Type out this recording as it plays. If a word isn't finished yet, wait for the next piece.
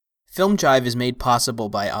Film Jive is made possible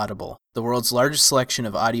by Audible, the world's largest selection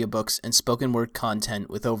of audiobooks and spoken word content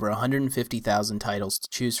with over 150,000 titles to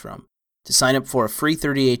choose from. To sign up for a free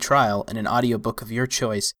 30-day trial and an audiobook of your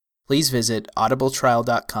choice, please visit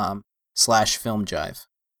audibletrial.com/filmjive.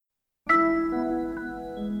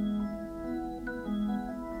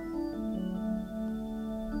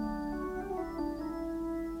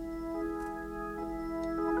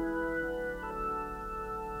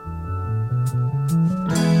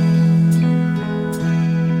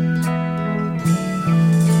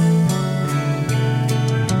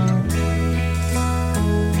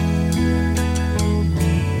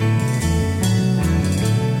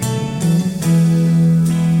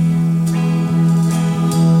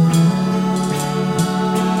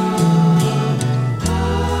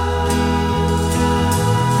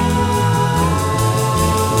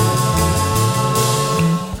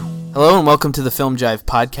 Hello and welcome to the Film Jive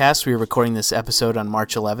podcast. We are recording this episode on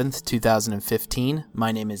March 11th, 2015.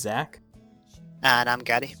 My name is Zach. And I'm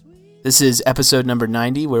Gary. This is episode number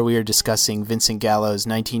 90, where we are discussing Vincent Gallo's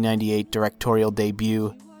 1998 directorial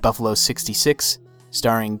debut, Buffalo 66,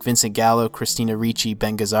 starring Vincent Gallo, Christina Ricci,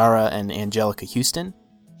 Ben Gazzara, and Angelica Houston.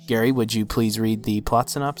 Gary, would you please read the plot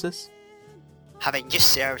synopsis? Having just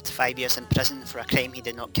served 5 years in prison for a crime he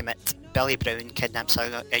did not commit, Billy Brown kidnaps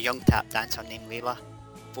a young tap dancer named Layla,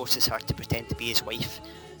 forces her to pretend to be his wife.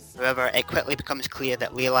 However, it quickly becomes clear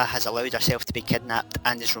that Layla has allowed herself to be kidnapped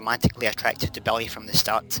and is romantically attracted to Billy from the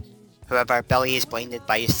start. However, Billy is blinded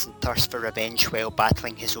by his thirst for revenge while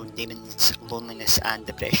battling his own demons, loneliness and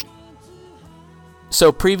depression.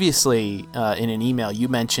 So previously, in an email, you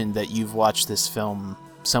mentioned that you've watched this film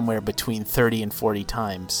somewhere between 30 and 40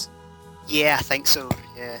 times. Yeah, I think so,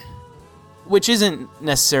 yeah. Which isn't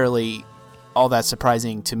necessarily all that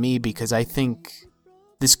surprising to me, because I think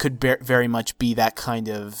this could very much be that kind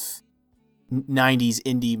of 90s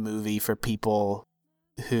indie movie for people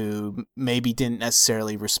who maybe didn't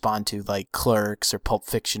necessarily respond to like Clerks or Pulp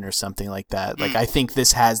Fiction or something like that. Like, I think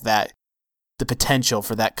this has the potential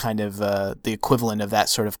for that kind of the equivalent of that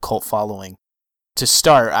sort of cult following. To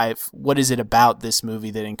start, what is it about this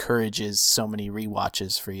movie that encourages so many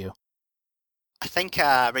rewatches for you? I think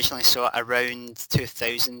I originally saw it around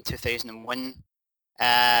 2000, 2001.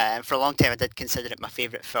 And for a long time I did consider it my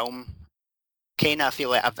favourite film. Kind of feel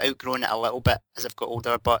like I've outgrown it a little bit as I've got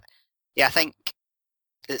older, but yeah, I think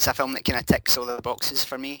it's a film that kind of ticks all the boxes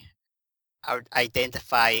for me. I would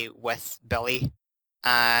identify with Billy,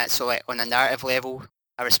 so like on a narrative level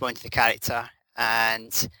I respond to the character,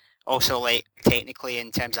 and also like technically in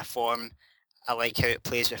terms of form, I like how it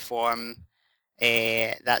plays with form.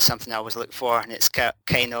 That's something I always look for, and it's got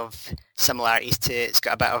kind of similarities to, it's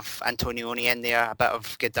got a bit of Antonioni in there, a bit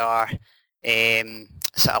of Godard,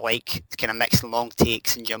 sort of like kind of mixing long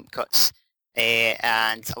takes and jump cuts,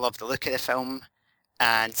 and I love the look of the film,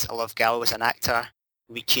 and I love Gallo as an actor.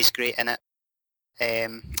 Ricci's great in it. A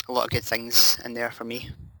lot of good things in there for me.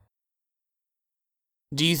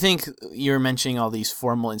 Do you think, you're mentioning all these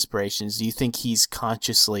formal inspirations, do you think he's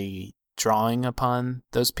consciously drawing upon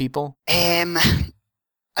those people? I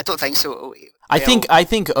don't think so. I think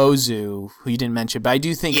Ozu, who you didn't mention, but I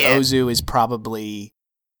do think Ozu is probably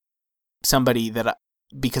somebody that,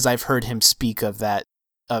 because I've heard him speak of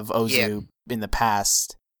Ozu in the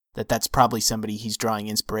past, that's probably somebody he's drawing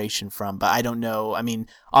inspiration from, but I don't know. I mean,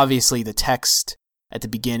 obviously the text at the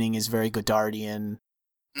beginning is very Godardian.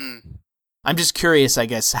 I'm just curious, I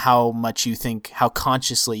guess, how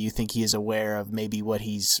consciously you think he is aware of maybe what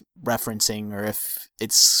he's referencing, or if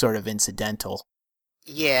it's sort of incidental.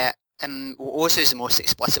 Yeah, Ozu is the most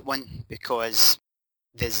explicit one, because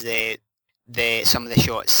there's some of the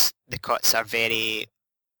shots, the cuts are very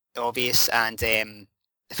obvious, and the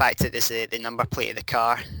fact that there's the number plate of the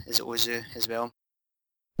car is Ozu as well.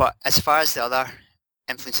 But as far as the other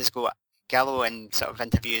influences go, Gallo in sort of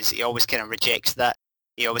interviews, he always kind of rejects that.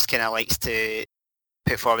 He always kind of likes to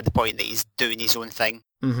put forward the point that he's doing his own thing.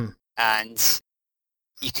 Mm-hmm. And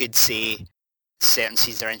you could say certain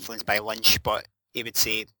scenes are influenced by Lynch, but he would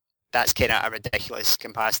say that's kind of a ridiculous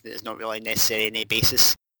comparison. There's not really necessarily any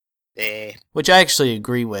basis. Which I actually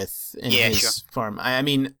agree with in his form. I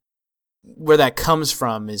mean, where that comes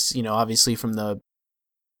from is, obviously from the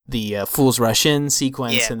Fools Rush In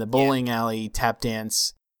sequence and the bowling alley tap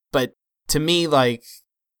dance. But to me, like,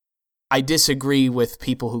 I disagree with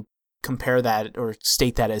people who compare that or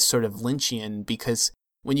state that as sort of Lynchian, because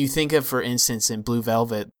when you think of, for instance, in Blue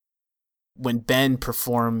Velvet, when Ben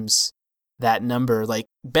performs that number, like,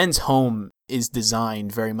 Ben's home is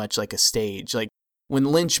designed very much like a stage. Like, when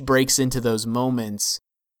Lynch breaks into those moments,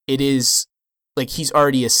 it is like he's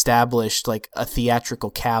already established like a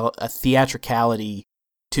theatricality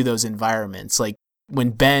to those environments. Like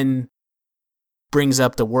when Ben brings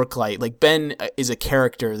up the work light, like Ben is a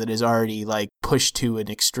character that is already like pushed to an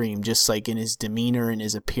extreme, just like in his demeanor and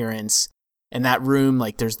his appearance. In that room,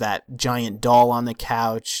 like there's that giant doll on the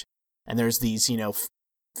couch, and there's these,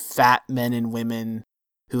 fat men and women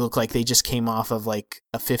who look like they just came off of like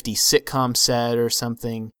a 50s sitcom set or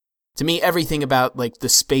something. To me, everything about like the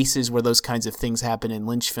spaces where those kinds of things happen in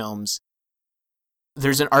Lynch films,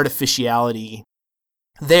 there's an artificiality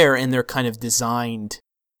there, and they're kind of designed,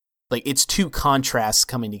 like it's two contrasts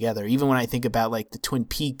coming together. Even when I think about like the Twin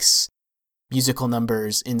Peaks musical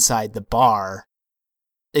numbers inside the bar,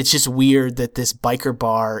 it's just weird that this biker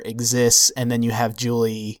bar exists, and then you have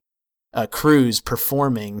Julie Cruz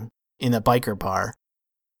performing in a biker bar.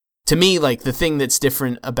 To me, like the thing that's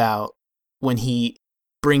different about when he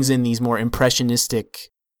brings in these more impressionistic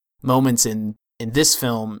moments in this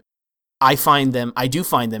film, I do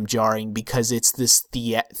find them jarring, because it's this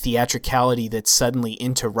theatricality that suddenly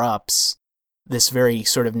interrupts this very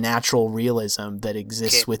sort of natural realism that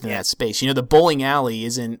exists within that space. The bowling alley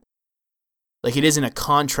isn't a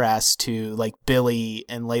contrast to like Billy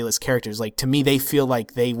and Layla's characters. Like to me, they feel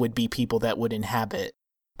like they would be people that would inhabit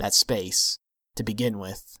that space to begin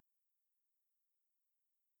with.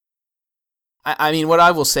 I mean, what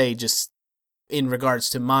I will say, just in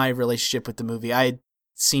regards to my relationship with the movie, I had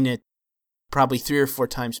seen it probably 3 or 4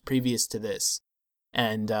 times previous to this,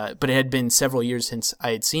 and but it had been several years since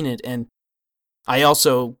I had seen it, and I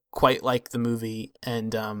also quite like the movie.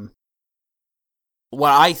 And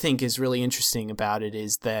what I think is really interesting about it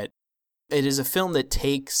is that it is a film that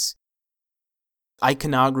takes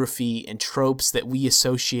iconography and tropes that we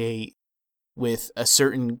associate with a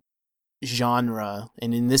certain genre,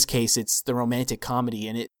 and in this case it's the romantic comedy,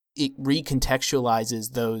 and it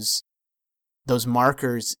recontextualizes those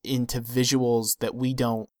markers into visuals that we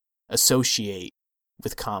don't associate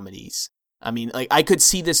with comedies. I mean, like I could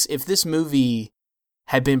see this, if this movie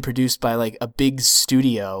had been produced by like a big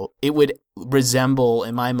studio, it would resemble,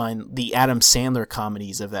 in my mind, the Adam Sandler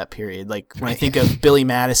comedies of that period. Like when I think of Billy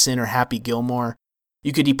Madison or Happy Gilmore,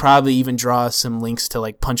 you could probably even draw some links to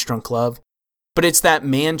like Punch Drunk Love. But it's that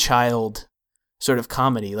man-child sort of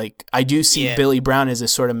comedy. Like I do see Billy Brown as a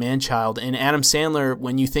sort of man-child, and Adam Sandler,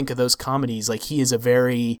 when you think of those comedies, like he is a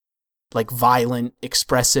very like violent,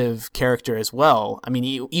 expressive character as well. I mean,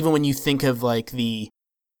 even when you think of like the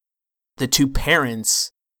two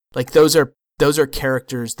parents, like those are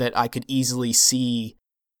characters that I could easily see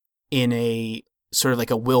in a sort of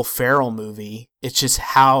like a Will Ferrell movie. It's just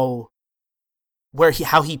how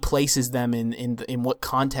he places them in what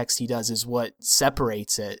context he does is what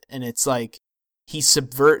separates it. And it's like he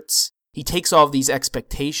takes all of these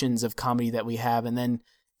expectations of comedy that we have, and then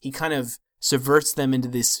he kind of subverts them into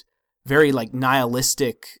this very like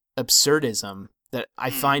nihilistic absurdism that I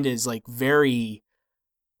find is like very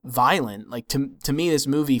violent. Like to me, this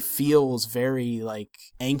movie feels very like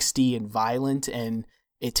angsty and violent, and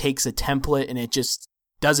it takes a template and it just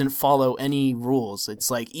doesn't follow any rules.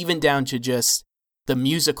 It's like even down to just the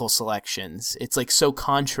musical selections. It's like so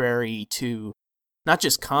contrary to not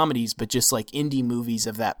just comedies, but just like indie movies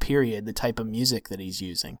of that period, the type of music that he's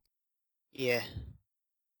using. Yeah.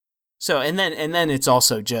 So, and then it's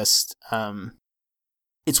also just,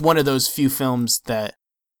 it's one of those few films that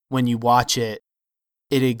when you watch it,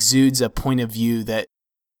 it exudes a point of view that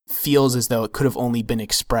feels as though it could have only been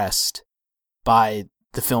expressed by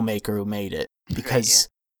the filmmaker who made it. Because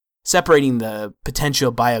separating the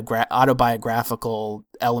potential autobiographical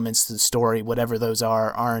elements to the story, whatever those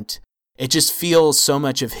aren't, it just feels so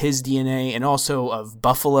much of his DNA and also of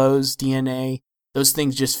Buffalo's DNA. Those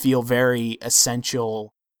things just feel very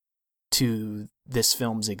essential to this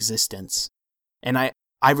film's existence. And I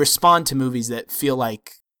respond to movies that feel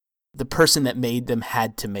like the person that made them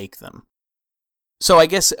had to make them. So I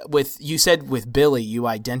guess you said with Billy, you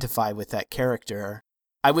identify with that character.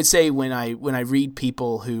 I would say when I read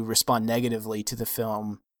people who respond negatively to the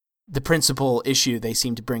film, the principal issue they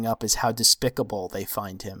seem to bring up is how despicable they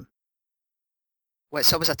find him. Well,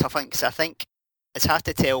 it's always a tough one, because I think it's hard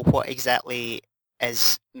to tell what exactly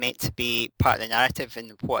is meant to be part of the narrative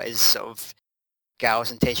and what is sort of Gallo's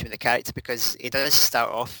intention with the character, because he does start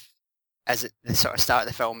off as the sort of start of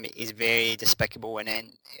the film, he's very despicable, and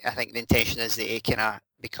then I think the intention is that he kind of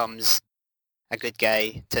becomes a good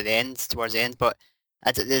guy towards the end, but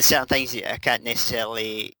there's certain things that I can't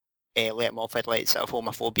necessarily let him off with, like sort of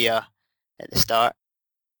homophobia at the start.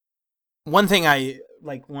 One thing I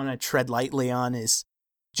want to tread lightly on is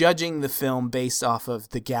judging the film based off of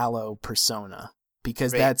the Gallo persona,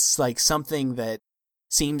 because that's like something that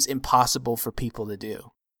seems impossible for people to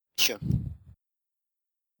do. Sure.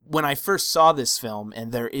 when I first saw this film,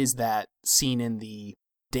 and there is that scene in the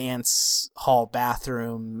dance hall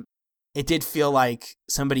bathroom, it did feel like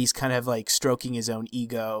somebody's kind of like stroking his own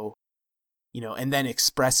ego, and then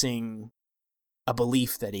expressing a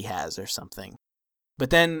belief that he has or something. But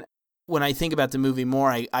then when I think about the movie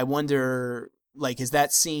more, I wonder, like, is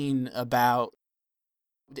that scene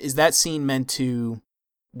meant to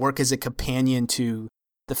work as a companion to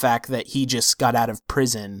the fact that he just got out of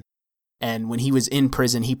prison, and when he was in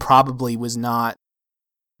prison, he probably was not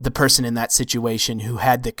the person in that situation who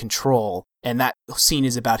had the control, and that scene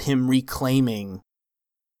is about him reclaiming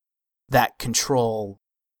that control,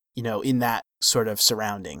 in that sort of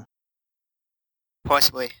surrounding?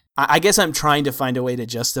 Possibly. I guess I'm trying to find a way to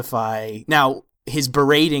justify now his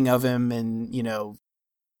berating of him and,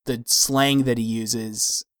 the slang that he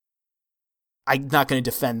uses. I'm not going to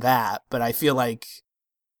defend that, but I feel like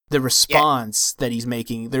the response that he's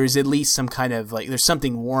making, there's at least some kind of, like, there's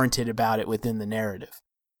something warranted about it within the narrative.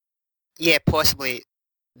 Yeah, possibly.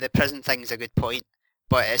 The prison thing's a good point,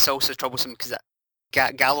 but it's also troublesome because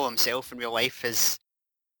Gallo himself in real life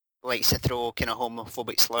likes to throw kind of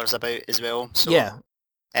homophobic slurs about as well. So yeah,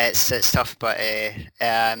 it's tough, but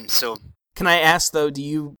so. Can I ask though?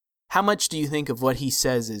 How much do you think of what he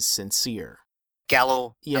says is sincere?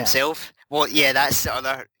 Gallo himself? Well, yeah, that's the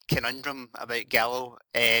other conundrum about Gallo.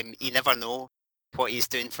 You never know what he's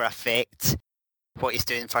doing for effect, what he's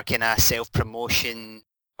doing for kind of self-promotion,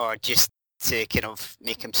 or just to kind of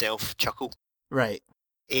make himself chuckle. Right.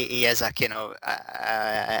 He is a kind of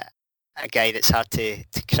a guy that's hard to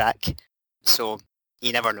crack. So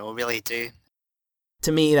you never know, really, do.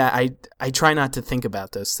 To me, I try not to think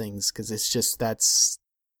about those things because it's just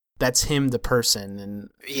that's him, the person, and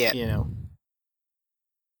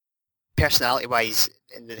Personality-wise,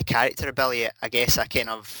 in the character ability, I guess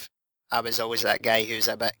I was always that guy who's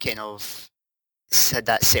a bit kind of had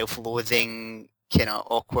that self-loathing, kind of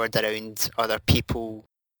awkward around other people.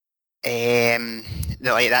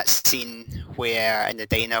 Like that scene where in the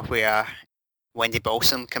diner where Wendy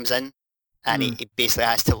Balsam comes in and he basically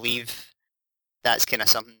has to leave. That's kind of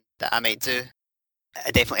something that I might do.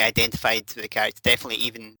 I definitely identified with the character, definitely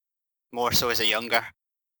even more so as a younger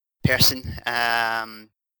person.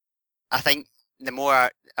 I think the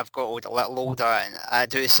more I've got a little older, and I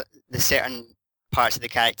do the certain parts of the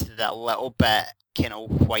character that are a little bit kind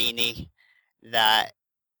of whiny, that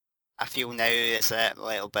I feel now is a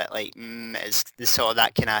little bit like it's the sort of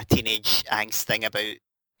that kind of teenage angst thing about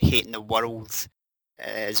hating the world,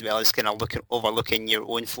 as well as kind of overlooking your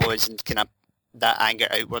own flaws and kind of that anger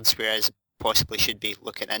outwards, whereas possibly should be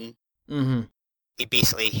looking in. Mm-hmm. He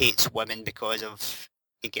basically hates women because of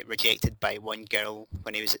he get rejected by one girl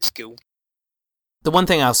when he was at school. The one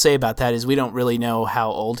thing I'll say about that is we don't really know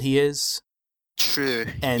how old he is. True.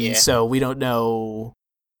 And so we don't know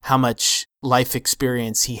how much life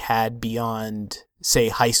experience he had beyond,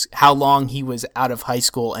 say, how long he was out of high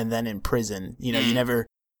school and then in prison. You never...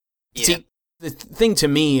 Yeah. See, the thing to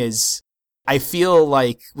me is, I feel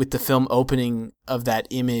like with the film opening of that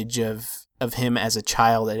image of him as a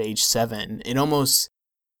child at age 7,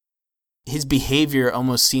 his behavior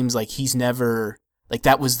almost seems like he's never, like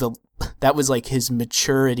that was like his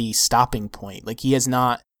maturity stopping point. Like he has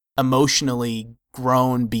not emotionally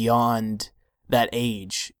grown beyond that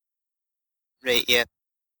age. Right, yeah.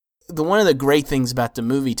 One of the great things about the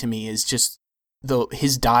movie to me is just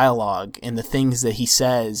his dialogue and the things that he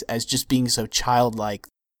says as just being so childlike,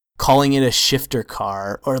 calling it a shifter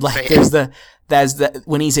car, or like right. there's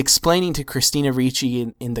when he's explaining to Christina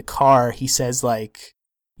Ricci in the car, he says like,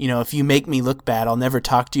 if you make me look bad, I'll never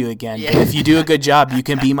talk to you again. Yeah. But if you do a good job, you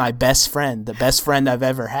can be my best friend, the best friend I've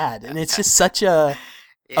ever had. And it's just such a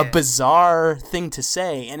bizarre thing to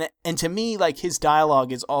say. And to me, like his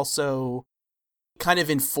dialogue is also kind of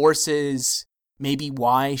enforces maybe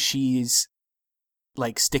why she's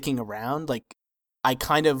like sticking around. Like I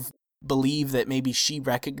kind of believe that maybe she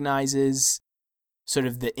recognizes sort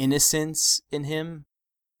of the innocence in him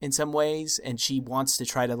in some ways, and she wants to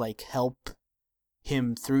try to like help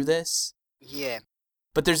him through this. Yeah.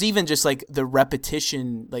 But there's even just like the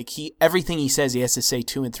repetition, like everything he says he has to say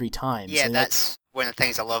 2 and 3 times. Yeah, that's one of the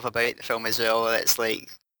things I love about the film as well. It's like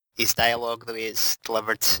his dialogue, the way it's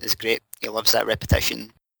delivered is great. He loves that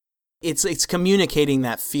repetition. It's communicating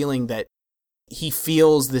that feeling that he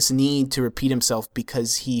feels this need to repeat himself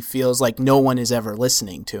because he feels like no one is ever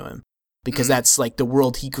listening to him. Because that's like the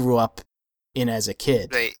world he grew up in as a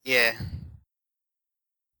kid. Right, yeah.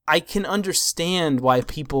 I can understand why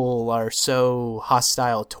people are so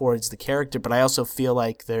hostile towards the character, but I also feel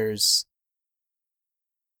like there is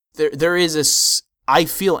I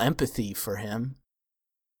feel empathy for him.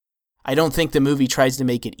 I don't think the movie tries to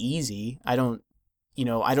make it easy. I don't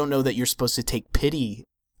know that you're supposed to take pity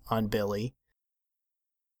on Billy.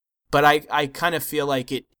 But I kind of feel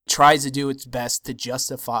like it tries to do its best to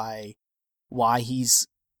justify why he's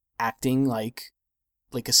acting like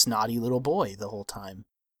a snotty little boy the whole time.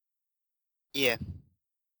 Yeah.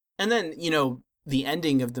 And then, the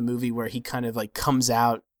ending of the movie where he kind of like comes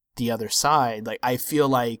out the other side, like I feel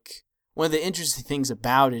like one of the interesting things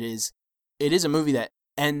about it is a movie that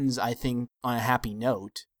ends, I think, on a happy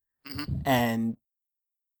note. Mm-hmm. And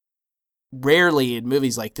rarely in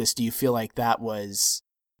movies like this do you feel like that was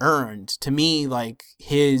earned. To me, like,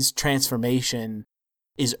 his transformation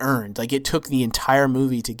is earned. Like, it took the entire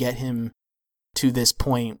movie to get him to this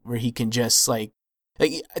point where he can just like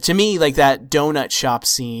to me, like, that donut shop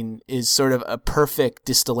scene is sort of a perfect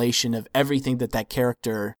distillation of everything that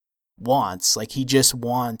character wants. Like, he just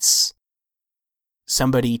wants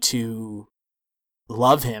somebody to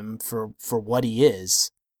love him for what he is,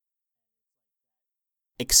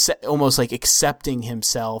 almost like accepting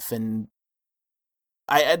himself. And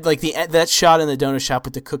I like that shot in the donut shop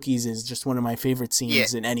with the cookies is just one of my favorite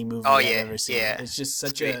scenes in any movie I've ever seen. Yeah. It's just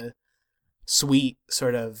such a sweet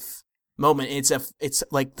sort of moment. It's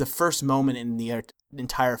like the first moment in the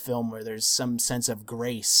entire film where there's some sense of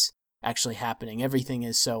grace actually happening. Everything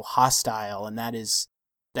is so hostile, and that is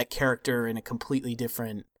that character in a completely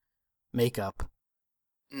different makeup.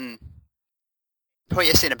 What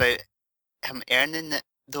you're saying about him earning it,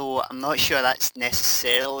 though, I'm not sure that's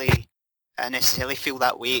necessarily. I necessarily feel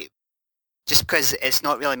that way, just because it's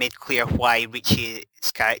not really made clear why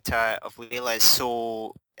Ricci's character of Layla is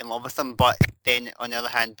so in love with him. But then, on the other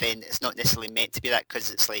hand, then it's not necessarily meant to be that, because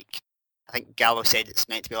it's like, I think Gallo said it's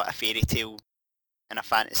meant to be like a fairy tale and a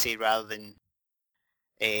fantasy rather than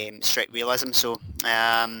strict realism. So,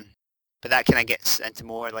 but that kind of gets into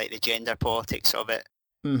more like the gender politics of it,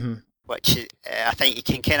 which I think you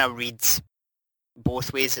can kind of read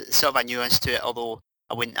both ways. It's sort of a nuance to it, although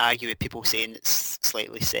I wouldn't argue with people saying it's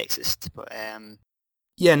slightly sexist. But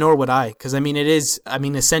yeah, nor would I, because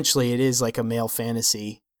essentially it is like a male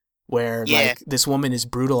fantasy where like this woman is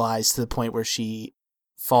brutalized to the point where she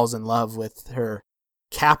falls in love with her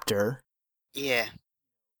captor. Yeah.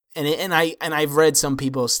 And I've read some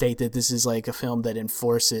people state that this is like a film that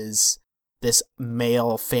enforces this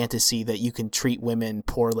male fantasy that you can treat women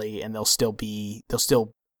poorly and they'll still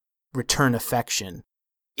return affection.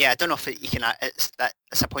 Yeah, I don't know if it's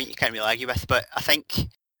a point you can't really argue with, but I think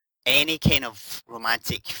any kind of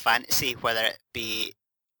romantic fantasy, whether it be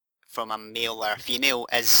from a male or a female,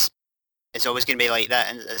 is always going to be like that,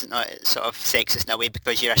 and it's not sort of sexist in a way,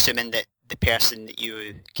 because you're assuming that the person that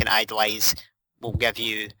you can idolise will give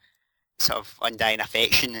you sort of undying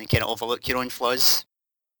affection and kind of overlook your own flaws.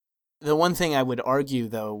 The one thing I would argue,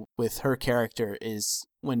 though, with her character is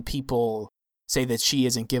when people say that she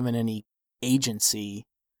isn't given any agency.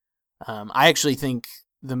 I actually think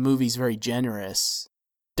the movie's very generous,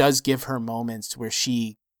 does give her moments where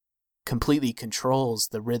she completely controls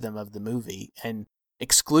the rhythm of the movie and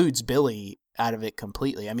excludes Billy out of it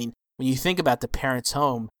completely. I mean, when you think about the parents'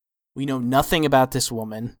 home, we know nothing about this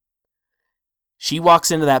woman. She walks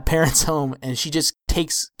into that parents' home and she just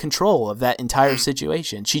takes control of that entire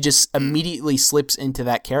situation. She just immediately slips into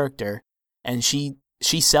that character and she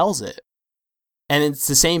sells it. And it's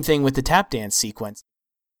the same thing with the tap dance sequence.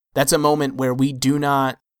 That's a moment where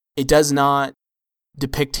it does not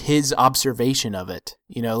depict his observation of it.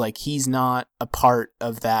 Like, he's not a part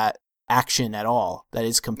of that action at all. That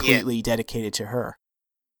is completely dedicated to her.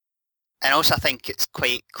 And also I think it's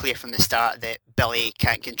quite clear from the start that Billy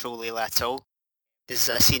can't control Layla at all. There's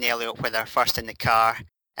a scene earlier where they're first in the car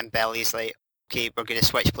and Billy's like, okay, we're going to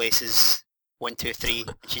switch places, 1, 2, 3,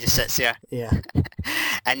 and she just sits there. Yeah.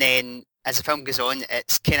 And then as the film goes on,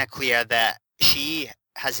 it's kind of clear that she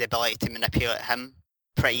has the ability to manipulate him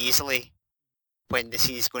pretty easily when the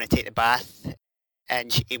scene is going to take the bath,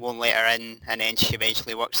 and he won't let her in, and then she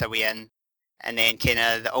eventually works her way in. And then kind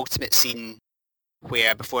of the ultimate scene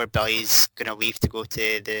where before Billy's going to leave to go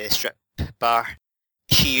to the strip bar,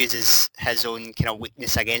 she uses his own kind of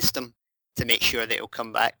weakness against him to make sure that he'll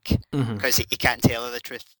come back, because he can't tell her the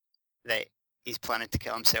truth that he's planning to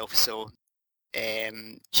kill himself. So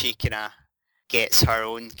she kind of gets her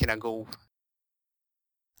own kind of goal.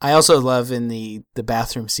 I also love in the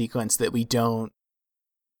bathroom sequence that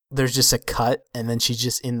there's just a cut and then she's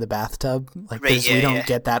just in the bathtub. Like, we don't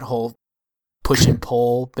get that whole push and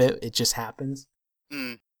pull bit. It just happens.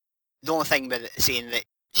 The only thing with it saying that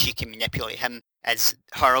she can manipulate him is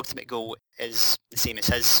her ultimate goal is the same as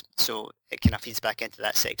his, so it kind of feeds back into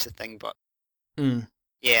that sexist thing. But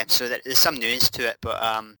yeah, so there's some nuance to it,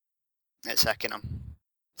 but it's a kind of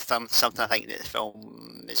something I think that the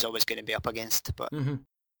film is always going to be up against. But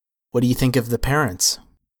what do you think of the parents?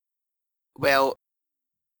 Well,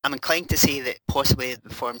 I'm inclined to say that possibly the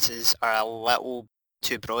performances are a little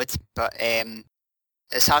too broad, but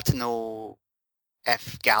it's hard to know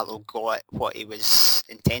if Gallo got what he was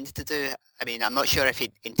intended to do. I mean, I'm not sure if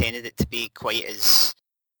he intended it to be quite as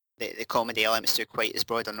the comedy elements to be quite as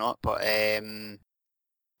broad or not, but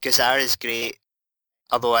Gazzara is great,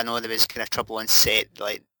 although I know there was kind of trouble on set,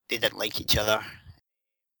 like they didn't like each other.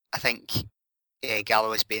 I think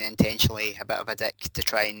Gallo has been intentionally a bit of a dick to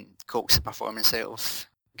try and coax the performance out of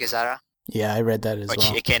Gazzara. Yeah, I read that as well. Which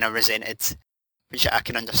he kind of resented, which I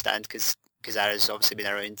can understand because Gazzara's obviously been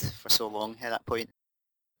around for so long at that point.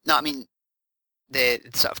 No, I mean, the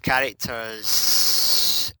sort of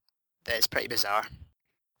characters, it's pretty bizarre.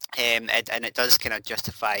 And it does kind of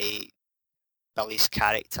justify Billy's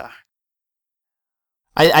character.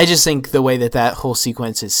 I just think the way that whole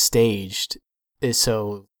sequence is staged is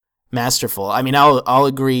so masterful. I mean, I'll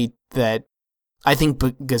agree that I think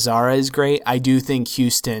Gazzara is great. I do think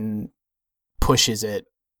Huston pushes it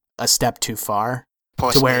a step too far.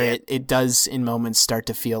 Possibly, to where it does in moments start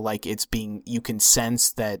to feel like you can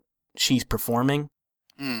sense that she's performing.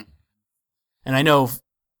 And I know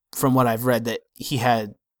from what I've read that he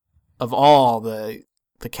had, of all the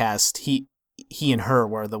cast, he and her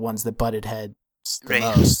were the ones that butted heads the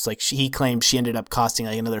most. Like he claimed she ended up costing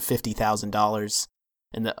like another $50,000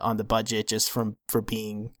 on the budget just for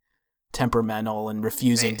being temperamental and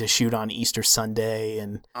refusing to shoot on Easter Sunday,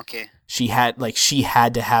 and she had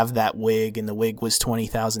to have that wig, and the wig was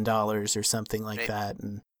 $20,000 or something like that.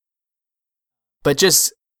 But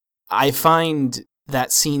just I find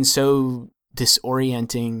that scene so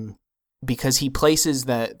disorienting because he places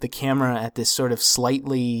the camera at this sort of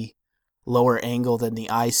slightly lower angle than the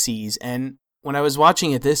eye sees, and when I was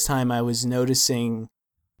watching it this time, I was noticing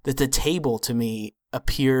that the table to me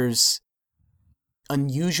appears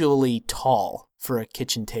unusually tall for a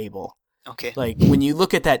kitchen table. Like when you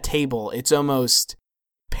look at that table, it's almost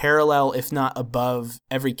parallel, if not above,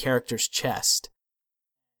 every character's chest.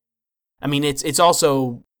 I mean, it's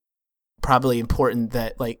also probably important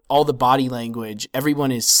that like all the body language,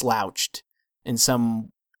 everyone is slouched in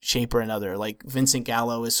some shape or another. Like Vincent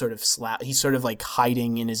Gallo is sort of he's sort of like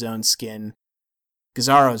hiding in his own skin.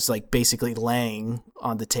 Gazzara's like basically laying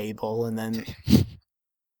on the table, and then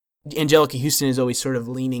Anjelica Huston is always sort of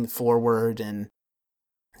leaning forward, and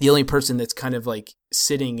the only person that's kind of like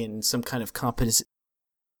sitting in some kind of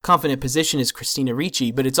confident position is Christina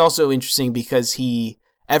Ricci. But it's also interesting because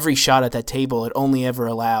every shot at that table, it only ever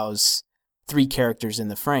allows 3 characters in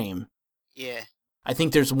the frame. Yeah. I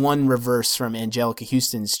think there's one reverse from Anjelica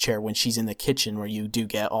Huston's chair when she's in the kitchen where you do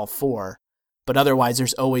get all 4. But otherwise,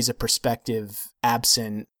 there's always a perspective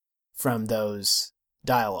absent from those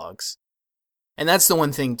dialogues. And that's the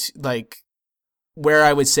one thing, where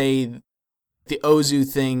I would say the Ozu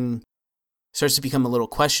thing starts to become a little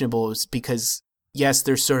questionable is because, yes,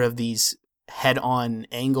 there's sort of these head-on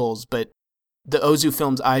angles, but the Ozu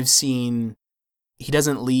films I've seen, he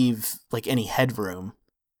doesn't leave, like, any headroom.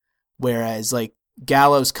 Whereas, like,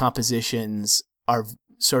 Gallo's compositions are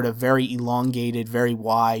sort of very elongated, very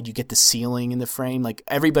wide. You get the ceiling in the frame. Like,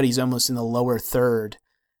 everybody's almost in the lower third,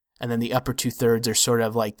 and then the upper 2/3 are sort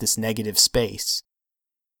of like this negative space.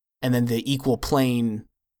 And then the equal plane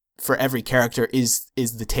for every character is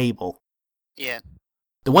the table. Yeah.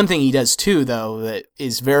 The one thing he does too, though, that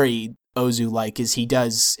is very Ozu-like is he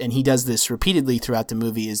does this repeatedly throughout the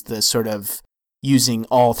movie, is the sort of using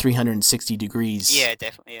all 360 degrees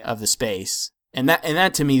of the space. And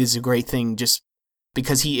that to me is a great thing just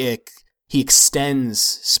because he extends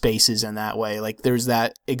spaces in that way. Like there's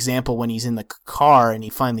that example when he's in the car and he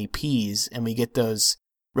finally pees and we get those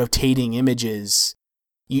rotating images.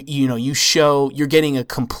 You're getting a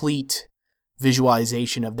complete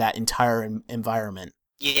visualization of that entire environment.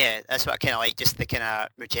 Yeah, that's what I kind of like, just the kind of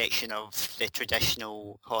rejection of the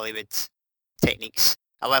traditional Hollywood techniques.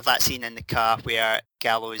 I love that scene in the car where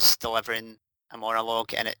Gallo's delivering a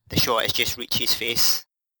monologue and the shot is just Ricci's face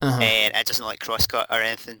and it doesn't look crosscut or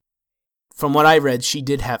anything. From what I read, she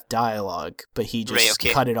did have dialogue, but he just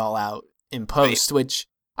cut it all out in post, which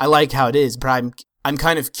I like how it is, but I'm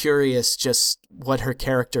kind of curious just what her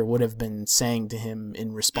character would have been saying to him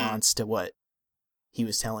in response to what he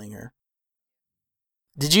was telling her.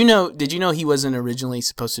 Did you know he wasn't originally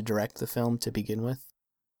supposed to direct the film to begin with?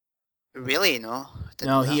 Really? No.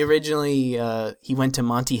 No, he originally he went to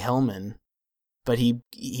Monty Hellman, but he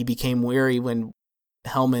became weary when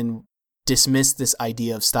Hellman dismissed this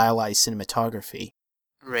idea of stylized cinematography.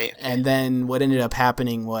 Right. Okay. And then what ended up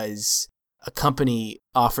happening was a company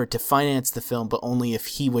offered to finance the film, but only if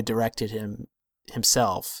he would direct it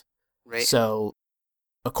himself. Right. So,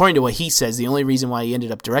 according to what he says, the only reason why he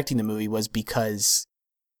ended up directing the movie was because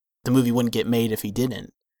the movie wouldn't get made if he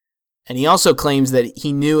didn't. And he also claims that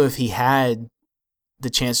he knew if he had the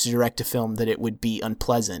chance to direct a film that it would be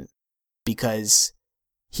unpleasant because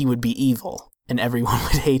he would be evil and everyone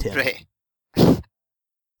would hate him. Right.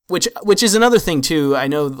 Which is another thing too. I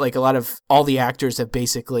know like all the actors have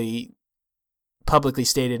basically publicly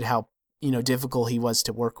stated how, difficult he was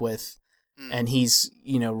to work with, and he's,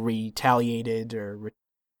 retaliated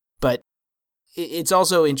but it's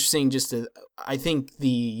also interesting I think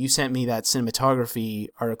you sent me that cinematography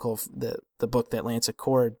article, the book that Lance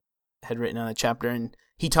Accord had written on a chapter, and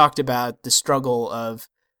he talked about the struggle of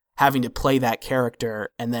having to play that character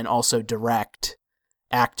and then also direct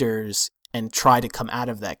actors and try to come out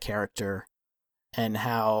of that character, and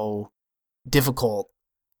how difficult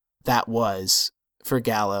that was for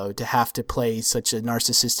Gallo to have to play such a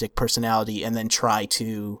narcissistic personality and then try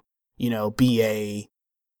to, be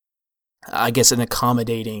an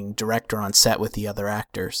accommodating director on set with the other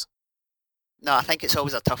actors. No, I think it's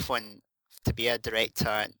always a tough one to be a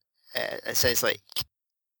director. It says like,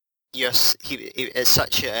 it's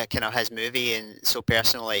such a kind of his movie and so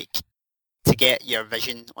personal, like, to get your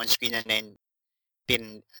vision on screen and then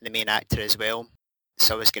being the main actor as well, it's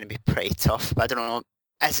always going to be pretty tough. But I don't know,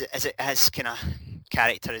 is it his kind of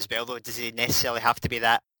character as well though? Does he necessarily have to be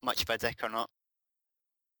that much of a dick or not?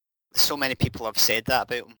 So many people have said that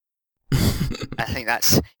about him. I think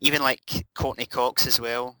that's, even like Courtney Cox as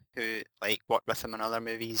well, who like worked with him in other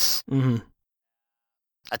movies. Mm-hmm.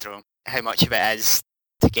 I don't know how much of it is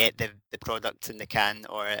to get the product in the can,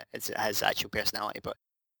 or is it his actual personality, but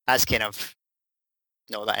that's kind of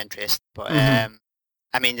not that interest. But I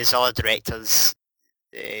mean, there's other directors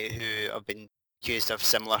who have been accused of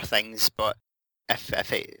similar things, but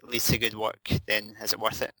if it leads to good work, then is it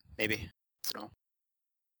worth it? Maybe. I don't know.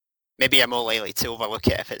 Maybe I'm more likely to overlook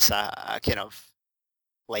it if it's a kind of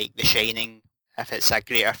like The Shining, if it's a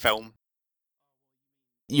greater film.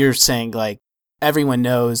 You're saying like everyone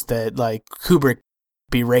knows that like Kubrick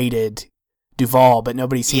berated Duvall, but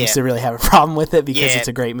nobody seems to really have a problem with it because it's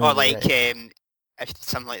a great movie. Or like right? if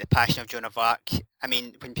something like The Passion of Joan of Arc. I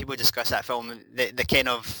mean, when people discuss that film, the kind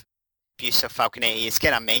of abuse of Falconetti is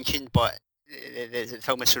kind of mentioned, but the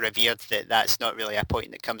film is so revered that that's not really a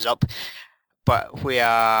point that comes up. But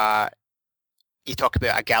where you talk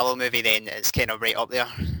about a Gallo movie, then it's kind of right up there.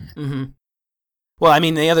 Mm-hmm. Well, I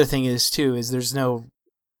mean, the other thing is too is there's no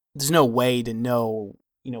way to know,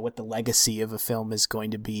 what the legacy of a film is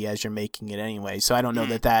going to be as you're making it anyway. So I don't know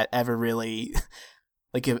that ever really,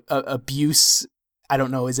 like abuse, I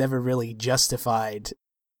don't know, is ever really justified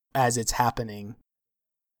as it's happening.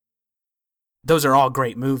 Those are all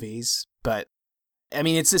great movies, but I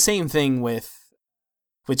mean, it's the same thing with,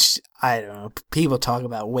 which I don't know, people talk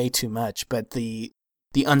about way too much, but the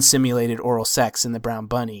unsimulated oral sex in The Brown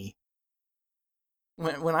Bunny.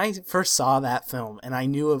 When I first saw that film and I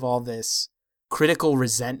knew of all this critical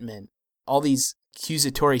resentment, all these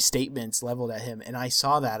accusatory statements leveled at him, and I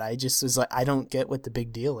saw that, I just was like, I don't get what the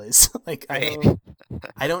big deal is. Like, I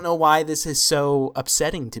don't know why this is so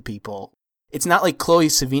upsetting to people. It's not like Chloe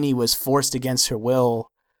Sevigny was forced against her will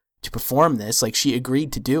to perform this. Like, she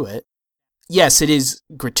agreed to do it. Yes, it is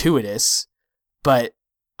gratuitous, but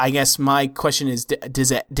I guess my question is,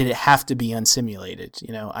 did it have to be unsimulated?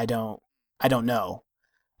 I don't know.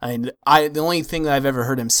 The only thing that I've ever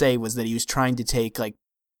heard him say was that he was trying to take like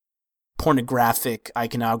pornographic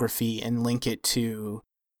iconography and link it to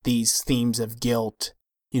these themes of guilt,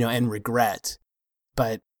 and regret.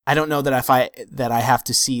 But I don't know that I have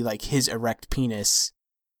to see like his erect penis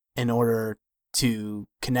in order to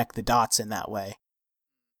connect the dots in that way.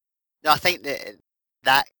 No, I think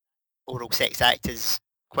that oral sex act is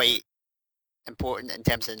quite important in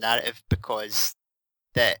terms of the narrative, because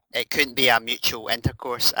that it couldn't be a mutual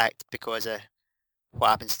intercourse act because of what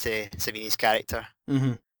happens to Savini's character.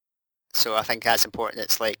 Mm-hmm. So I think that's important.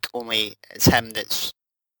 It's like only it's him that's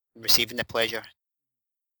receiving the pleasure.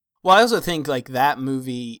 Well, I also think like that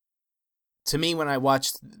movie, to me, when I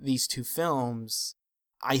watched these two films,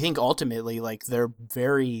 I think ultimately like they're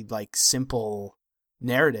very like simple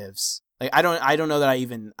narratives. Like I don't know that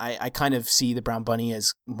I kind of see The Brown Bunny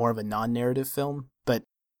as more of a non-narrative film, but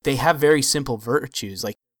they have very simple virtues.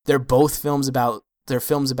 Like they're both films about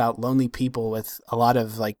lonely people with a lot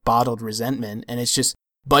of like bottled resentment, and it's just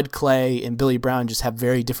Bud Clay and Billy Brown just have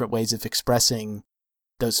very different ways of expressing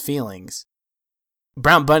those feelings.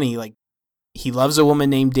 Brown Bunny, like, he loves a woman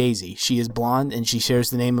named Daisy. She is blonde and she shares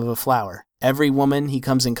the name of a flower. every woman he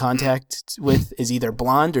comes in contact with is either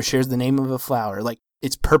blonde or shares the name of a flower. Like,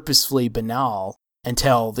 it's purposefully banal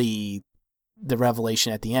until the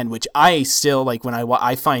revelation at the end, which I still, like, when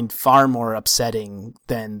I find far more upsetting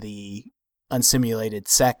than the unsimulated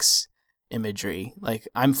sex imagery. Like,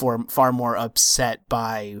 I'm far more upset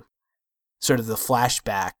by sort of the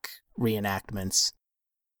flashback reenactments.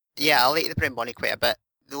 Yeah, I like the Brown Bunny quite a bit.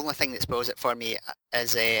 The only thing that spoils it for me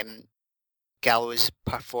is Gallo's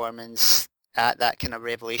performance at that kind of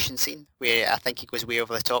revelation scene where I think he goes way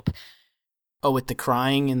over the top. Oh, with the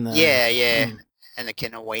crying and the... Yeah, and the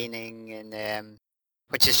kind of whining, and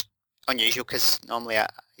which is unusual because normally I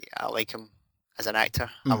like him as an actor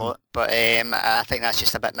a lot, but I think that's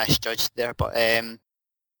just a bit misjudged there. But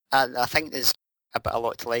I think there's a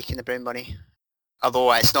lot to like in the Brown Bunny,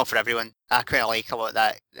 although it's not for everyone. I kind of like a lot of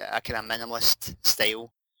that kind of minimalist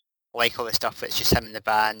style. I like all the stuff that's just him in the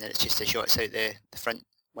van and it's just the shots out the front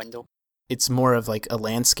window. It's more of like a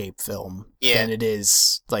landscape film than it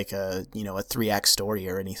is like a 3-act story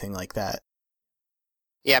or anything like that.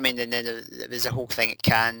 Yeah, I mean, and then there's a whole thing at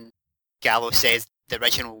Cannes. Gallo says the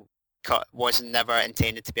original cut was never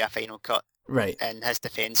intended to be a final cut. Right. In his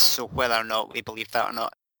defence, so whether or not we believe that or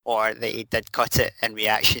not, or that he did cut it in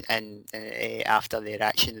reaction and after the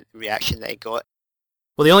reaction that he got.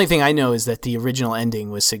 Well, the only thing I know is that the original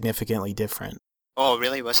ending was significantly different. Oh,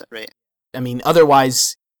 really? Was it? Right. I mean,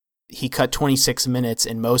 otherwise, he cut 26 minutes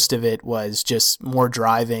and most of it was just more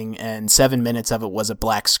driving and 7 minutes of it was a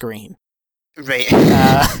black screen. Right.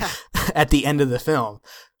 At the end of the film.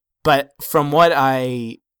 But from what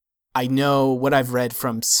I know, what I've read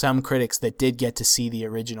from some critics that did get to see the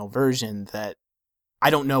original version, that I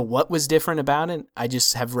don't know what was different about it. I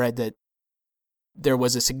just have read that there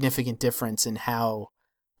was a significant difference in how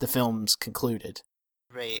the films concluded.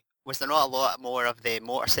 Right. Was there not a lot more of the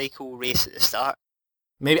motorcycle race at the start?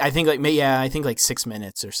 I think like 6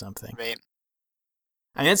 minutes or something. Right.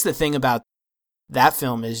 I mean, that's the thing about that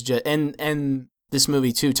film is just, and this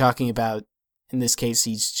movie too, talking about, in this case,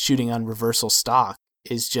 he's shooting on reversal stock,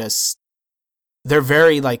 is just, they're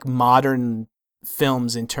very like modern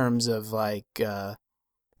films in terms of like the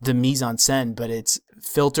mise en scène, but it's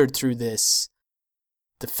filtered through this,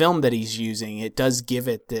 the film that he's using, it does give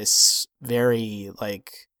it this very,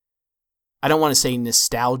 like, I don't want to say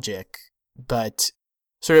nostalgic, but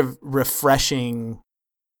sort of refreshing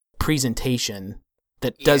presentation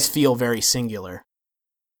that does feel very singular.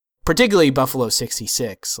 Particularly Buffalo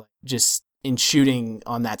 66, just in shooting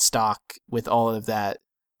on that stock with all of that,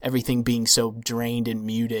 everything being so drained and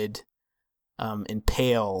muted and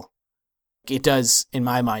pale. It does, in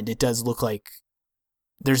my mind, it does look like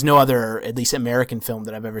there's no other, at least American film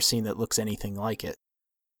that I've ever seen that looks anything like it.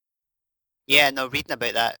 Yeah, no, reading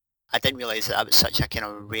about that, I didn't realise that was such a kind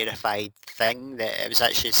of rarefied thing, that it was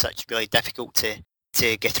actually such really difficult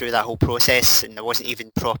to get through that whole process, and there wasn't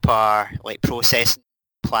even proper like processing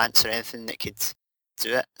plants or anything that could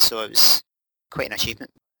do it, so it was quite an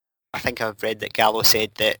achievement. I think I've read that Gallo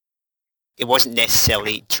said that it wasn't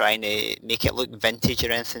necessarily trying to make it look vintage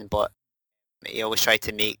or anything, but he always tried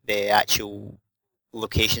to make the actual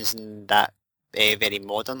locations in that very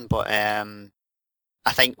modern. But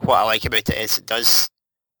I think what I like about it is it does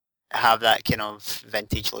have that kind of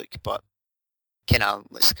vintage look, but kind of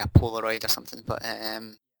looks like a Polaroid or something. But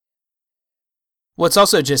well, it's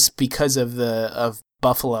also just because of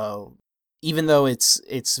Buffalo. Even though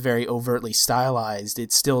it's very overtly stylized,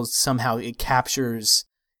 it still somehow it captures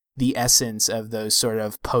the essence of those sort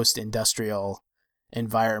of post-industrial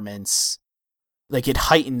environments. Like, it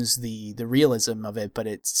heightens the realism of it, but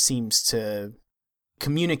it seems to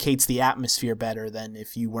communicates the atmosphere better than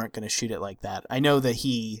if you weren't going to shoot it like that. I know that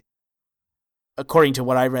he, according to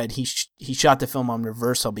what I read, he shot the film on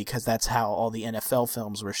reversal because that's how all the NFL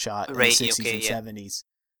films were shot in the 60s and 70s.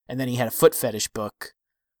 And then he had a foot fetish book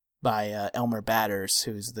by Elmer Batters,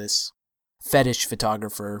 who's this fetish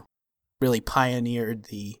photographer, really pioneered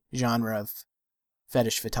the genre of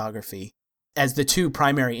fetish photography as the two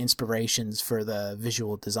primary inspirations for the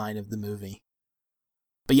visual design of the movie.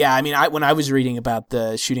 But yeah, I mean, when I was reading about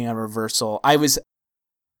the shooting on reversal, I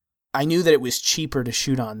knew that it was cheaper to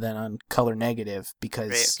shoot on than on color negative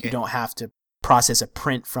because you don't have to process a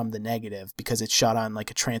print from the negative because it's shot on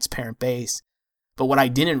like a transparent base. But what I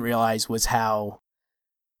didn't realize was how,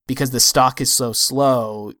 because the stock is so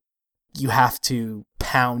slow, you have to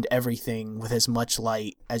pound everything with as much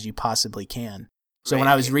light as you possibly can. So when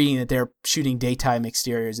I was reading that they're shooting daytime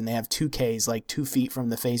exteriors and they have 2Ks like 2 feet from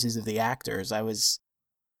the faces of the actors,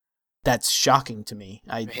 that's shocking to me.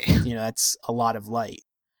 That's a lot of light.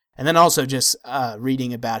 And then also just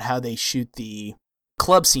reading about how they shoot the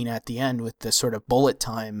club scene at the end with the sort of bullet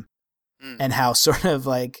time and how sort of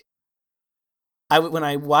like when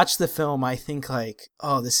I watch the film, I think like,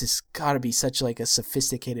 oh, this has got to be such like a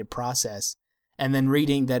sophisticated process. And then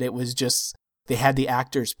reading that it was just, they had the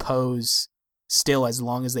actors pose still as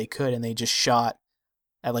long as they could, and they just shot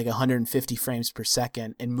at like 150 frames per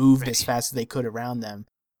second and moved as fast as they could around them.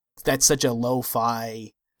 That's such a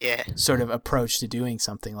lo-fi sort of approach to doing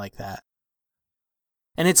something like that.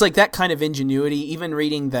 And it's like that kind of ingenuity, even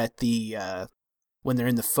reading that when they're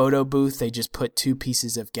in the photo booth, they just put 2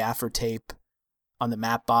 pieces of gaffer tape on the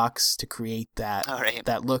map box to create that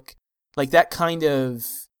that look. Like that kind of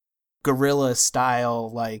guerrilla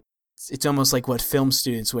style, like it's almost like what film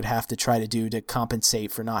students would have to try to do to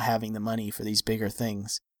compensate for not having the money for these bigger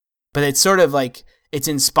things. But it's sort of like, it's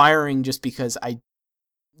inspiring just because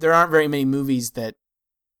there aren't very many movies that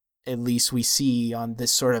at least we see on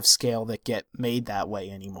this sort of scale that get made that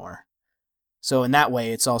way anymore. So in that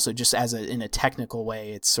way, it's also just in a technical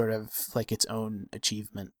way, it's sort of like its own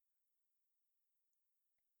achievement.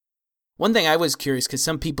 One thing I was curious, because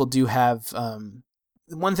some people do have,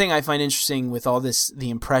 one thing I find interesting with all this,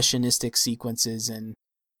 the impressionistic sequences and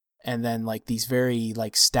then like these very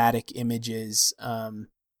like static images,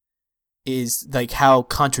 is like how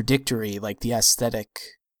contradictory like the aesthetic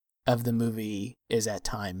of the movie is at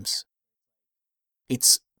times.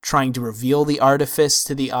 It's trying to reveal the artifice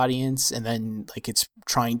to the audience, and then like it's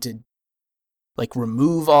trying to like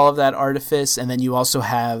remove all of that artifice, and then you also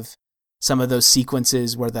have some of those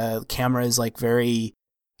sequences where the camera is like very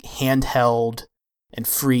handheld and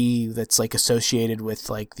free, that's like associated with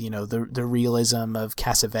like, you know, the realism of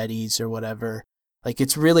Cassavetes or whatever. Like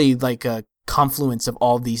it's really like a confluence of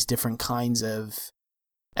all these different kinds of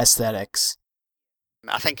aesthetics.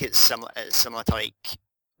 I think it's similar to like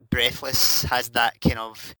Breathless has that kind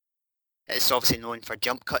of, it's obviously known for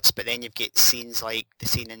jump cuts, but then you've got scenes like the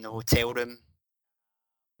scene in the hotel room,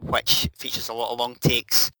 which features a lot of long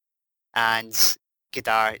takes, and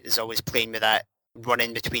Godard is always playing with that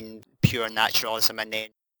running between pure naturalism and then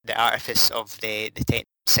the artifice of the technical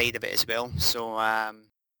side of it as well. So I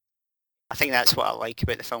think that's what I like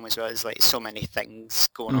about the film as well, is like so many things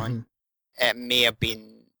going on. It may have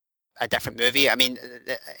been a different movie. I mean,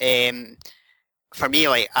 for me,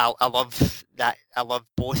 like I love that. I love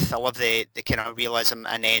both. I love the kind of realism,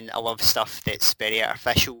 and then I love stuff that's very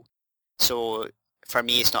artificial. So for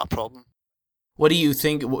me, it's not a problem. What do you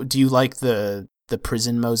think? Do you like the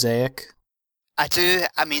prison mosaic? I do.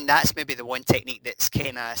 I mean, that's maybe the one technique that's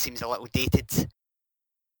kind of seems a little dated.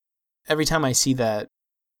 Every time I see that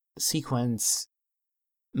sequence,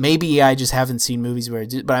 maybe I just haven't seen movies where it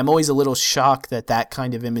did, but I'm always a little shocked that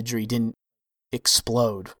kind of imagery didn't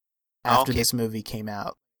explode after this movie came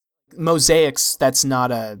out. Mosaics, that's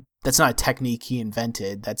not a technique he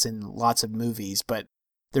invented. That's in lots of movies, but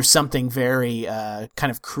there's something very kind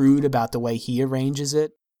of crude about the way he arranges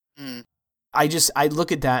it. I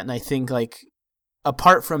look at that and I think, like,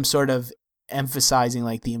 apart from sort of emphasizing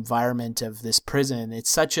like the environment of this prison,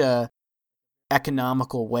 it's such a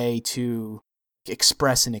economical way to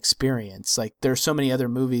express an experience. Like, there are so many other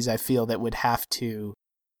movies I feel that would have to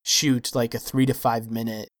shoot like a 3 to 5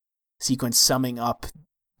 minute sequence summing up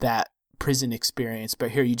that prison experience,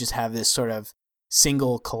 but here you just have this sort of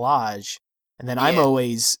single collage. And then I'm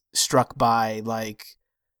always struck by like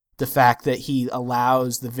the fact that he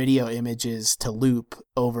allows the video images to loop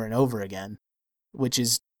over and over again, which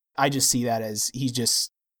is, I just see that as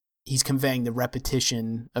he's conveying the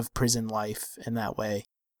repetition of prison life in that way.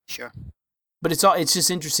 Sure. But it's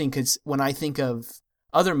just interesting because when I think of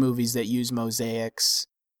other movies that use mosaics,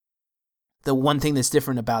 the one thing that's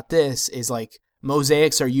different about this is like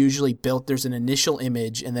mosaics are usually built, there's an initial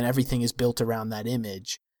image and then everything is built around that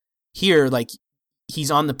image. Here, like, he's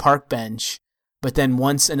on the park bench, but then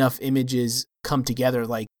once enough images come together,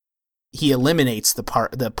 like, he eliminates the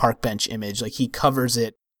park bench image. Like, he covers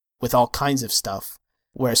it with all kinds of stuff,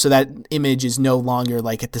 so that image is no longer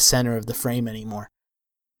like at the center of the frame anymore.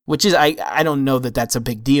 Which is, I don't know that that's a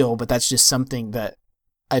big deal, but that's just something that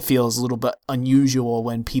I feel is a little bit unusual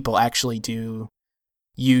when people actually do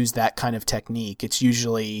use that kind of technique. It's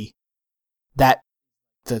usually that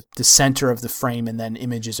the center of the frame and then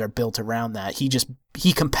images are built around that.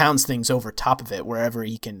 He compounds things over top of it wherever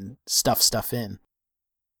he can stuff stuff in.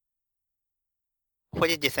 What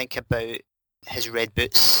did you think about his red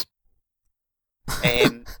boots?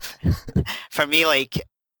 For me, like,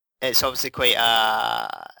 it's obviously quite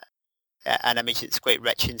an image that's quite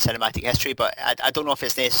rich in cinematic history, but I don't know if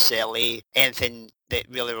it's necessarily anything that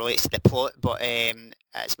really relates to the plot, but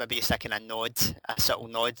it's maybe just a kind of nod, a subtle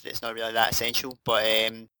nod that's not really that essential, but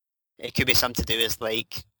it could be something to do with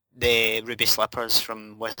like the ruby slippers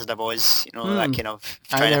from Wizard of Oz, that kind of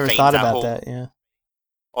I trying never to find thought that about whole, that, yeah.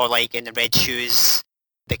 or like in the red shoes,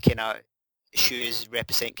 the kind of shoes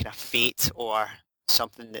represent kind of fate or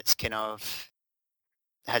something that's kind of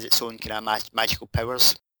has its own kind of magical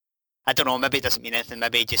powers. I don't know, maybe it doesn't mean anything,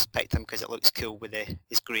 maybe he just picked him because it looks cool with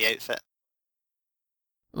his grey outfit.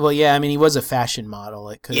 Well, yeah, I mean, he was a fashion model.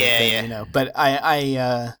 It could have been, But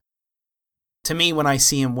to me, when I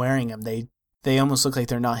see him wearing them, they almost look like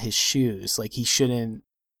they're not his shoes. Like he shouldn't.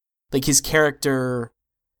 Like his character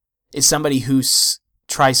is somebody who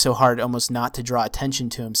tries so hard almost not to draw attention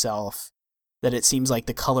to himself that it seems like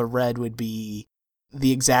the color red would be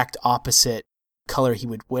the exact opposite color he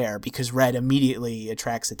would wear, because red immediately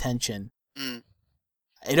attracts attention.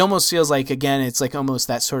 It almost feels like, again, it's like almost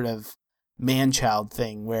that sort of man-child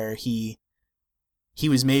thing where he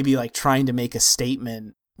was maybe like trying to make a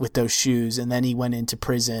statement with those shoes, and then he went into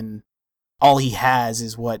prison. All he has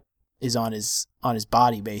is what is on his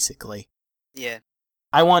body, basically. Yeah.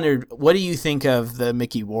 I wondered, what do you think of the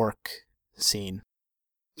Mickey Rourke scene?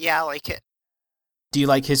 Yeah, I like it. Do you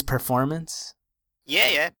like his performance?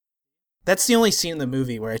 Yeah. That's the only scene in the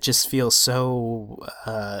movie where it just feels so...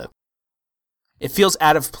 it feels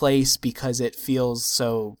out of place because it feels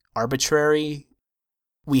so arbitrary.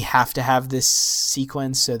 We have to have this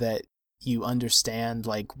sequence so that you understand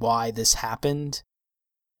like why this happened.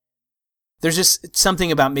 There's just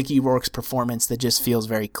something about Mickey Rourke's performance that just feels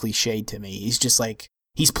very cliched to me. He's just like,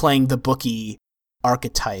 he's playing the bookie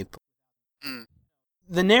archetype.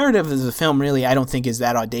 The narrative of the film really, I don't think, is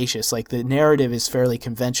that audacious. Like, the narrative is fairly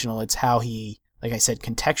conventional. It's how he, like I said,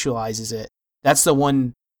 contextualizes it. That's the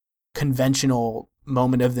one conventional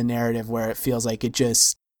moment of the narrative where it feels like it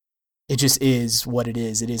just is what it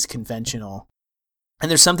is. It is conventional.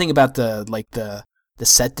 And there's something about the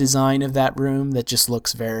set design of that room that just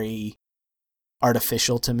looks very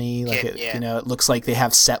artificial to me. Like, it looks like they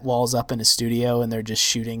have set walls up in a studio and they're just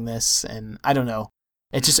shooting this. And I don't know.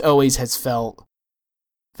 It just always has felt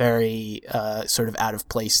very sort of out of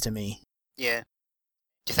place to me. Yeah.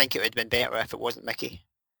 Do you think it would have been better if it wasn't Mickey?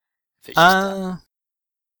 When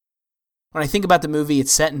I think about the movie,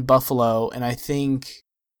 it's set in Buffalo, and I think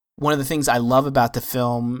one of the things I love about the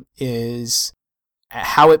film is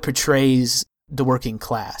how it portrays the working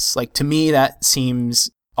class. Like, to me, that seems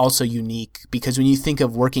also unique, because when you think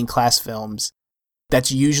of working class films,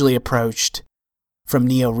 that's usually approached from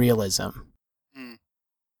neorealism.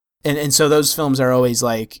 And so those films are always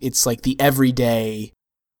like, it's like the everyday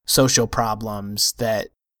social problems that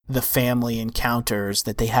the family encounters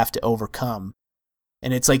that they have to overcome.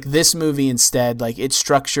 And it's like this movie instead, like it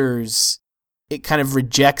kind of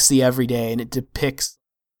rejects the everyday and it depicts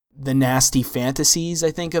the nasty fantasies,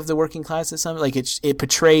 I think, of the working class. Like it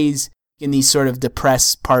portrays in these sort of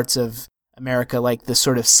depressed parts of America, like the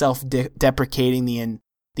sort of self-deprecating,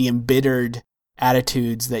 the embittered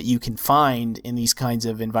attitudes that you can find in these kinds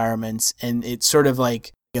of environments. And it's sort of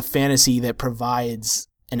like a fantasy that provides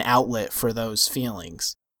an outlet for those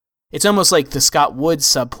feelings. It's almost like the Scott Woods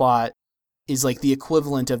subplot is like the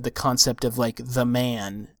equivalent of the concept of like the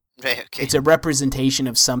man. Right, okay. It's a representation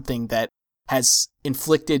of something that has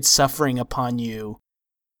inflicted suffering upon you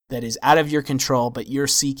that is out of your control, but you're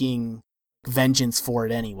seeking vengeance for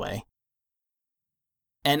it anyway.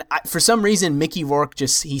 And for some reason, Mickey Rourke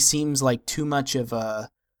he seems like too much of a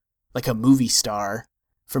movie star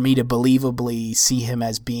for me to believably see him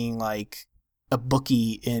as being like a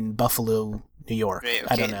bookie in Buffalo, New York. Right,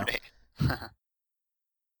 okay, I don't know. Right.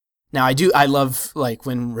 Now, I love like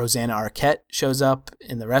when Rosanna Arquette shows up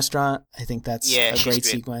in the restaurant. I think that's a great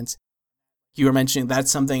sequence. You were mentioning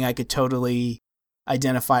that's something I could totally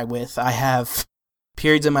identify with. I have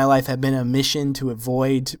periods in my life have been a mission to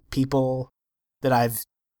avoid people that I've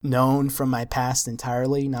known from my past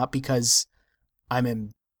entirely, not because I'm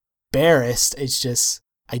embarrassed. It's just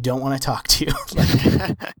I don't want to talk to you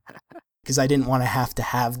because I didn't want to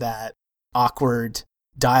have that awkward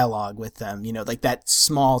dialogue with them, like that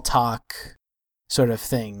small talk sort of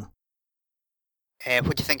thing.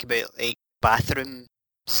 What do you think about like bathrooms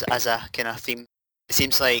as a kind of theme? It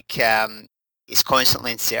seems like he's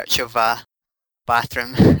constantly in search of a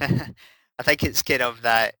bathroom. I think it's kind of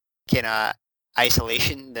that kind of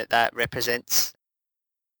isolation that represents.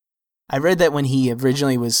 I read that when he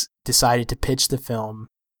originally decided to pitch the film,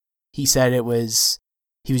 he said he was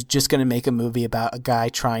just going to make a movie about a guy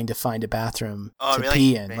trying to find a bathroom to really?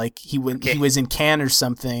 pee in. Right. Like he was in Cannes or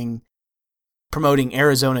something promoting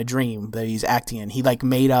Arizona Dream that he's acting in. He like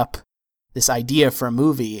made up this idea for a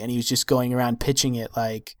movie and he was just going around pitching it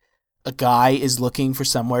like a guy is looking for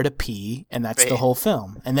somewhere to pee and that's the whole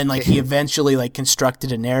film. And then like he eventually like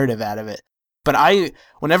constructed a narrative out of it. But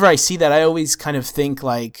whenever I see that, I always kind of think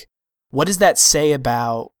like, what does that say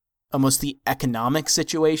about almost the economic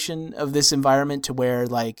situation of this environment to where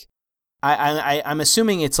like, I'm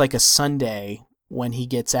assuming it's like a Sunday when he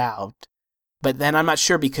gets out, but then I'm not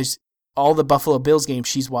sure because all the Buffalo Bills games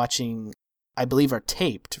she's watching, I believe, are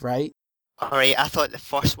taped, right? All right, I thought the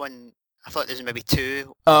first one, I thought there was maybe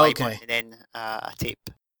two, Oh, live okay. one and then a tape.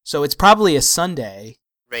 So it's probably a Sunday.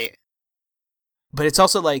 Right. But it's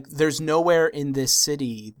also like there's nowhere in this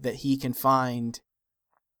city that he can find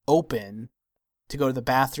open to go to the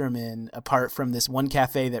bathroom in apart from this one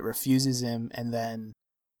cafe that refuses him and then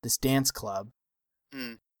this dance club.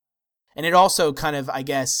 Mm. And it also kind of, I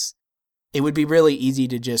guess, it would be really easy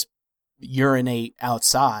to just urinate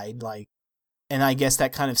outside, like, and I guess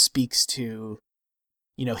that kind of speaks to,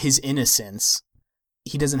 you know, his innocence.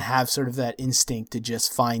 He doesn't have sort of that instinct to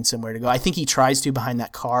just find somewhere to go. I think he tries to behind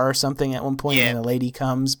that car or something at one point when a lady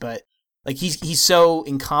comes, but like he's so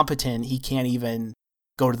incompetent he can't even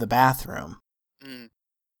go to the bathroom. Mm.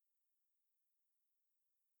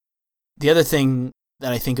 The other thing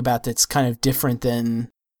that I think about that's kind of different than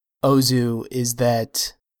Ozu is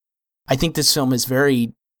that I think this film is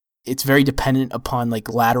very dependent upon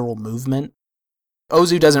like lateral movement.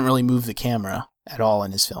 Ozu doesn't really move the camera at all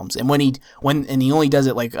in his films. And when he only does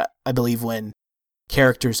it like I believe when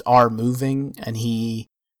characters are moving, and he,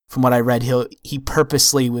 from what I read, he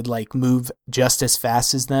purposely would like move just as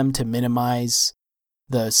fast as them to minimize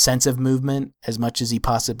the sense of movement as much as he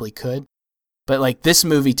possibly could. But like this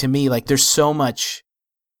movie to me, like there's so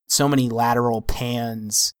many lateral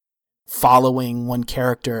pans following one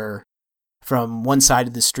character from one side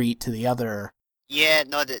of the street to the other. Yeah,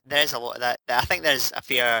 no, there's a lot of that. I think there's a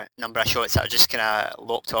fair number of shots that are just kind of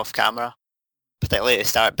locked off camera, particularly at the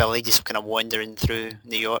start. Billy just kind of wandering through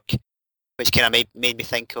New York, which kind of made me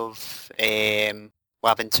think of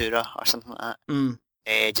La Ventura or something like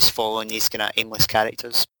that. Just following these kind of aimless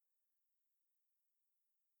characters.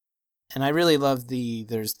 And I really love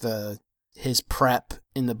his prep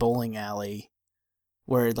in the bowling alley,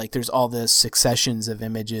 where like there's all the successions of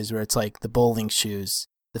images where it's like the bowling shoes,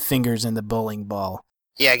 the fingers in the bowling ball.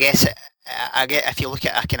 Yeah, I guess if you look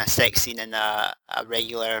at a kind of sex scene in a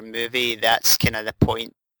regular movie, that's kind of the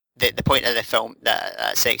point. The point of the film,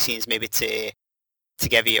 that sex scene is maybe to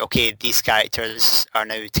give you, okay, these characters are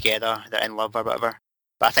now together, they're in love or whatever.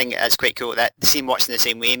 But I think it's quite cool that the scene works in the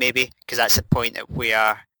same way maybe, because that's the point at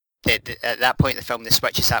where, at that point in the film, the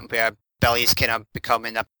switches happen where Billy's kind of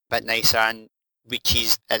becoming a bit nicer and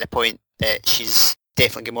reaches at the point that she's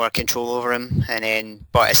definitely got more control over him, and then,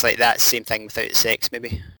 but it's like that same thing without the sex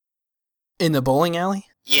maybe. In the bowling alley?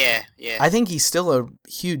 Yeah. I think he's still a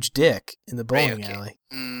huge dick in the bowling alley.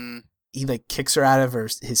 He like kicks her out of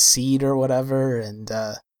his seat or whatever, and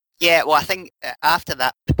yeah, well, I think after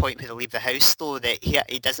that, the point where they leave the house, though, that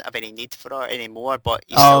he doesn't have any need for her anymore, but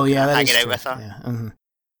he's still hanging out with her. Yeah. Mm-hmm.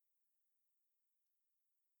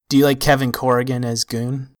 Do you like Kevin Corrigan as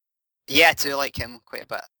Goon? Yeah, I do like him quite a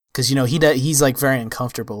bit. Because, you know, he's like very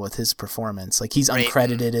uncomfortable with his performance. Like he's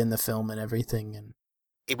uncredited in the film and everything, and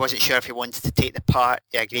he wasn't sure if he wanted to take the part.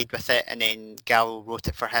 He agreed with it, and then Gallo wrote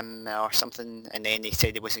it for him or something, and then he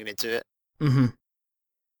said he wasn't going to do it. Mm-hmm.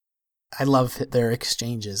 I love their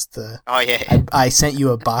exchanges. Oh yeah. I sent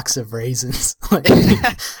you a box of raisins.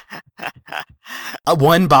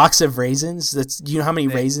 One box of raisins. Do you know how many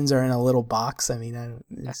raisins are in a little box? I mean,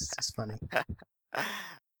 it's just funny.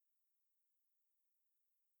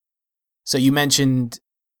 So you mentioned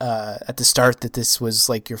at the start that this was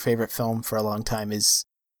like your favorite film for a long time. Is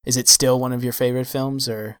it still one of your favorite films,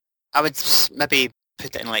 or? I would maybe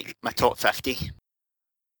put it in like my top 50.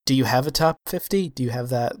 Do you have a top 50? Do you have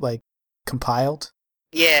that like compiled?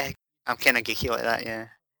 Yeah, I'm kind of geeky like that, yeah.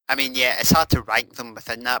 I mean, yeah, it's hard to rank them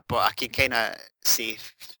within that, but I can kind of see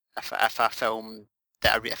if a film,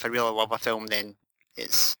 if I really love a film, then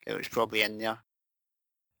it was probably in there.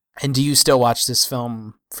 And do you still watch this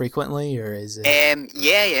film frequently, or is it?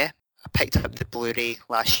 Yeah. I picked up the Blu-ray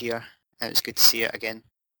last year, and it was good to see it again.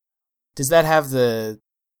 Does that have the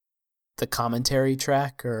commentary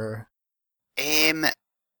track, or?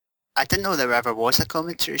 I didn't know there ever was a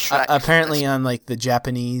commentary track. Apparently, on like the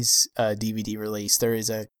Japanese DVD release, there is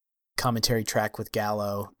a commentary track with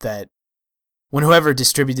Gallo that when whoever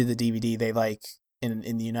distributed the DVD, they like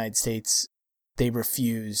in the United States, they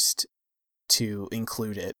refused to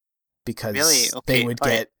include it because they would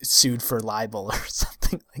get sued for libel or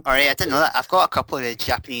something like that. Alright, I didn't know that. I've got a couple of the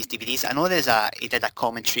Japanese DVDs. I know he did a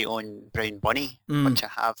commentary on Brown Bunny, which I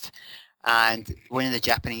have, and one of the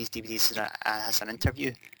Japanese DVDs has an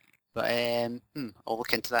interview. But I'll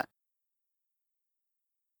look into that.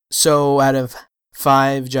 So out of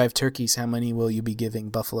 5 Jive Turkeys, how many will you be giving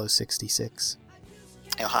Buffalo 66?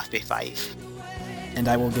 It'll have to be 5. And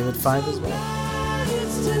I will give it 5 as well.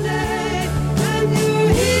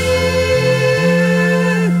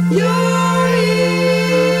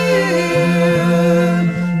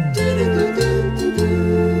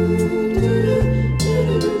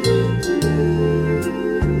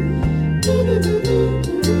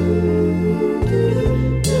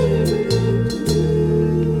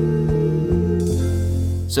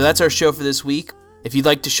 So that's our show for this week. If you'd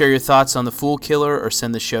like to share your thoughts on The Fool Killer or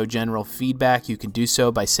send the show general feedback, you can do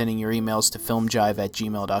so by sending your emails to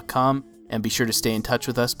filmjive@gmail.com. And be sure to stay in touch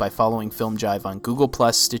with us by following Film Jive on Google+,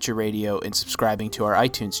 Stitcher Radio, and subscribing to our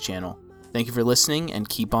iTunes channel. Thank you for listening, and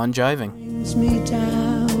keep on jiving. Me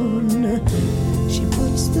down. She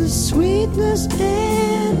puts the sweetness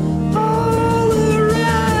in